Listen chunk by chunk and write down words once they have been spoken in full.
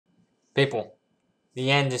People,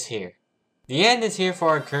 the end is here. The end is here for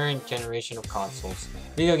our current generation of consoles,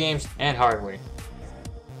 video games, and hardware.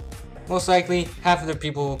 Most likely, half of the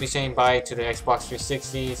people will be saying bye to their Xbox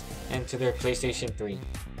 360s and to their PlayStation 3.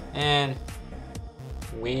 And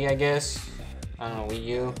Wii, I guess? I don't know, Wii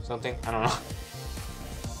U, something? I don't know.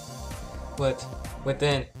 But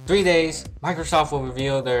within 3 days, Microsoft will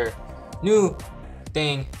reveal their new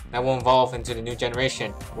thing that will evolve into the new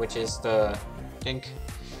generation, which is the, I think,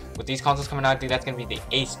 with these consoles coming out, I think that's going to be the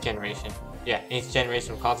 8th generation. Yeah, 8th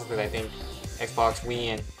generation of consoles, because I think Xbox, Wii,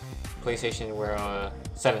 and PlayStation were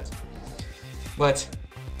 7th. But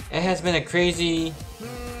it has been a crazy,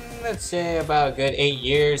 let's say about a good 8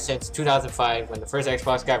 years since 2005 when the first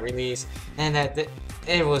Xbox got released, and that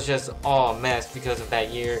it was just all a mess because of that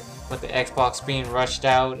year, with the Xbox being rushed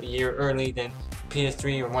out a year early than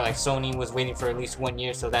PS3, or more like Sony was waiting for at least 1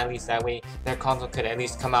 year, so that at least that way their console could at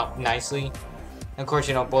least come out nicely. Of course,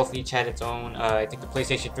 you know, both each had its own. I think the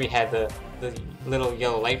PlayStation 3 had the little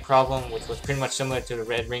yellow light problem, which was pretty much similar to the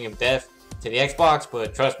Red Ring of Death to the Xbox,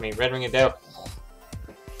 but trust me, Red Ring of Death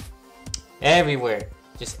everywhere,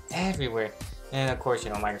 just everywhere. And of course,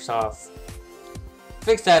 you know, Microsoft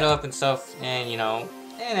fixed that up and stuff, and you know,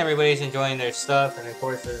 and everybody's enjoying their stuff. And of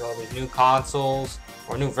course, there's all these new consoles,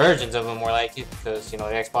 or new versions of them more like it, because you know,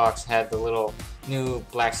 the Xbox had the little new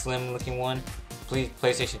black slim looking one.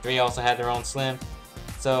 PlayStation 3 also had their own slim.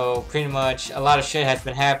 So pretty much a lot of shit has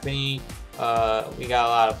been happening. We got a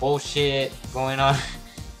lot of bullshit going on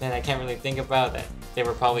that I can't really think about. That there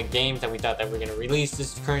were probably games that we thought that were going to release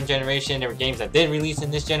this current generation. There were games that did release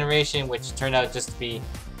in this generation, which turned out just to be,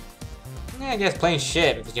 I guess, plain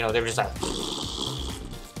shit, because you know, they were just like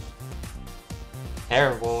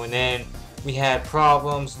terrible. And then we had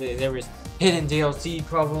problems. There was hidden DLC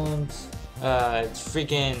problems.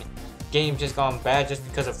 Freaking games just gone bad just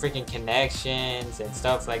because of freaking connections and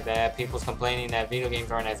stuff like that. People's complaining that video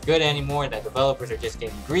games aren't as good anymore, that developers are just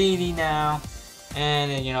getting greedy now.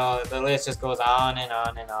 And you know, the list just goes on and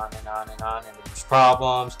on and on and on and on, and there's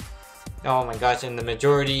problems. Oh my gosh, and the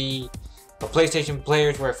majority of PlayStation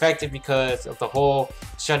players were affected because of the whole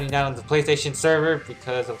shutting down of the PlayStation server,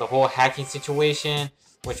 because of the whole hacking situation,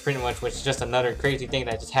 which pretty much was just another crazy thing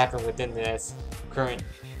that just happened within this current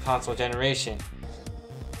console generation.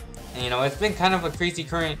 And you know, it's been kind of a crazy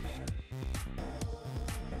current...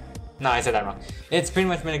 No, I said that wrong. It's pretty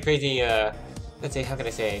much been a crazy, let's say, how can I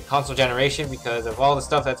say, console generation, because of all the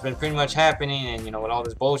stuff that's been pretty much happening, and you know, with all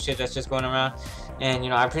this bullshit that's just going around. And you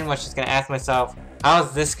know, I'm pretty much just gonna ask myself,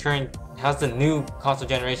 how's the new console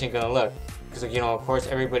generation gonna look? Because you know, of course,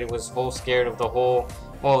 everybody was whole scared of the whole,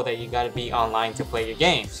 oh, that you gotta be online to play your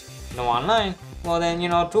games. No online? Well then, you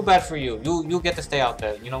know, too bad for you. You get to stay out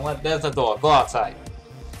there. You know what? There's the door. Go outside.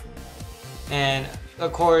 And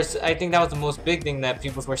of course, I think that was the most big thing that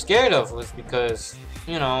people were scared of, was because,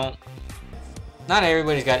 you know, not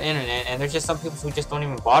everybody's got internet, and there's just some people who just don't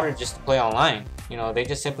even bother just to play online. You know, they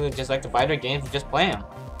just simply just like to buy their games and just play them.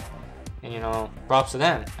 And you know, props to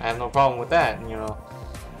them. I have no problem with that. And, you know,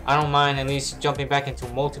 I don't mind at least jumping back into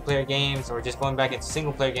multiplayer games, or just going back into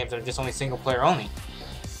single player games that are just only single player only.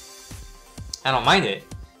 I don't mind it,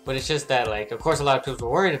 but it's just that, like, of course, a lot of people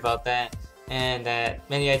were worried about that. And that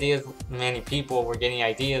many people were getting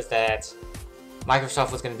ideas that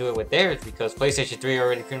Microsoft was going to do it with theirs, because PlayStation 3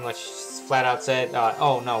 already pretty much flat out said,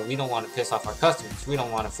 oh no, we don't want to piss off our customers. We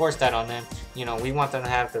don't want to force that on them. You know, we want them to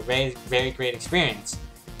have the very great experience.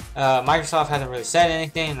 Microsoft hasn't really said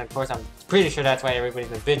anything, and of course I'm pretty sure that's why everybody's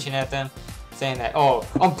been bitching at them, saying that, oh,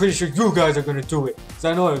 I'm pretty sure you guys are going to do it. Because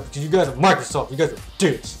I know it, because you guys are Microsoft, you guys are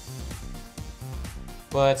dicks.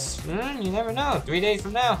 But, you never know, 3 days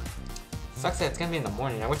from now. Sucks that it's gonna be in the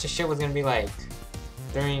morning. I wish the shit was gonna be like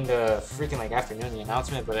during the freaking like afternoon, the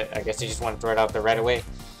announcement, but I guess they just want to throw it out there right away.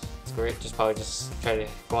 Screw it, just probably just try to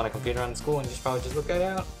go on a computer on the school and just probably just look it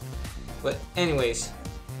out. But anyways,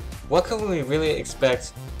 what can we really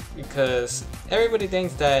expect? Because everybody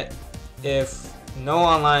thinks that if no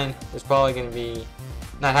online is probably gonna be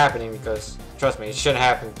not happening, because trust me, it shouldn't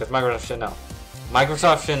happen, because Microsoft should know.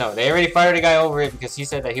 Microsoft should know. They already fired a guy over it because he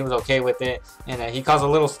said that he was okay with it, and that he caused a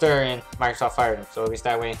little stir and Microsoft fired him. So at least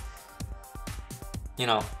that way, you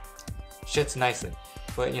know, shit's nicely.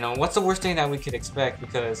 But you know, what's the worst thing that we could expect?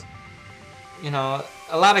 Because, you know,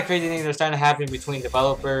 a lot of crazy things are starting to happen between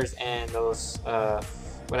developers and those,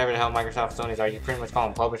 whatever the hell Microsoft Sony's are. You pretty much call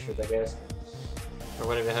them publishers, I guess. Or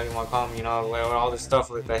whatever the hell you want to call them, you know, with all this stuff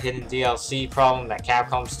with the hidden DLC problem that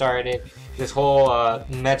Capcom started. This whole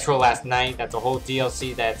Metro Last Night, that's a whole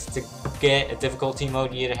DLC that's to get a difficulty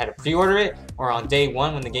mode. You either had to pre-order it, or on day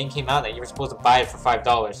one when the game came out that you were supposed to buy it for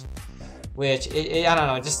 $5. which I don't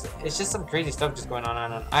know, it's just some crazy stuff just going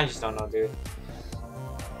on. I just don't know, dude.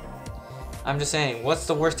 I'm just saying, what's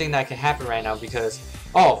the worst thing that could happen right now? Because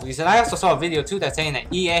I also saw a video too that's saying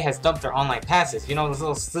that EA has dumped their online passes. You know those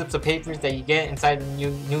little slips of papers that you get inside the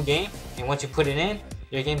new game, and once you put it in,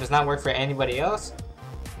 your game does not work for anybody else.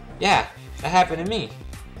 Yeah, that happened to me.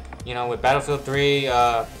 You know, with Battlefield 3.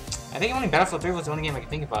 I think only Battlefield 3 was the only game I could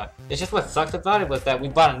think about. It's just what sucked about it was that we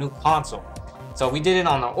bought a new console, so we did it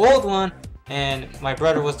on the old one, and my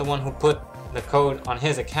brother was the one who put the code on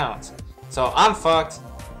his account. So I'm fucked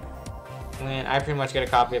when I pretty much get a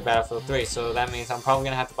copy of Battlefield 3, so that means I'm probably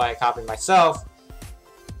gonna have to buy a copy myself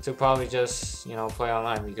to probably just, you know, play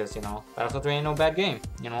online, because, you know, Battlefield 3 ain't no bad game,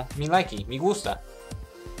 you know, me likey, me gusta.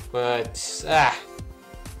 But,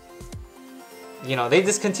 you know, they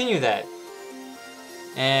discontinue that.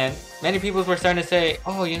 And many people were starting to say,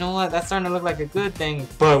 oh, you know what, that's starting to look like a good thing,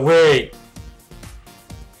 but wait.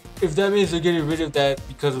 If that means they're getting rid of that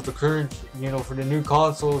because of the current, you know, for the new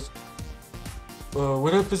consoles,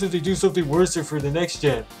 what happens if they do something worse for the next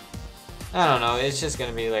gen? I don't know, it's just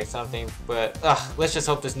gonna be like something, but let's just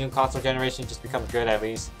hope this new console generation just becomes good at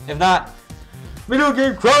least. If not, video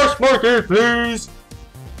game crash market, please!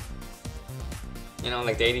 You know,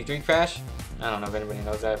 like the 83 crash? I don't know if anybody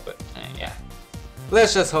knows that, but yeah.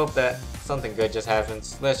 Let's just hope that something good just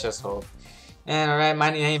happens. Let's just hope. And alright, my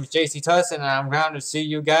name is JCTustin, and I'm going to see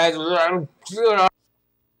you guys.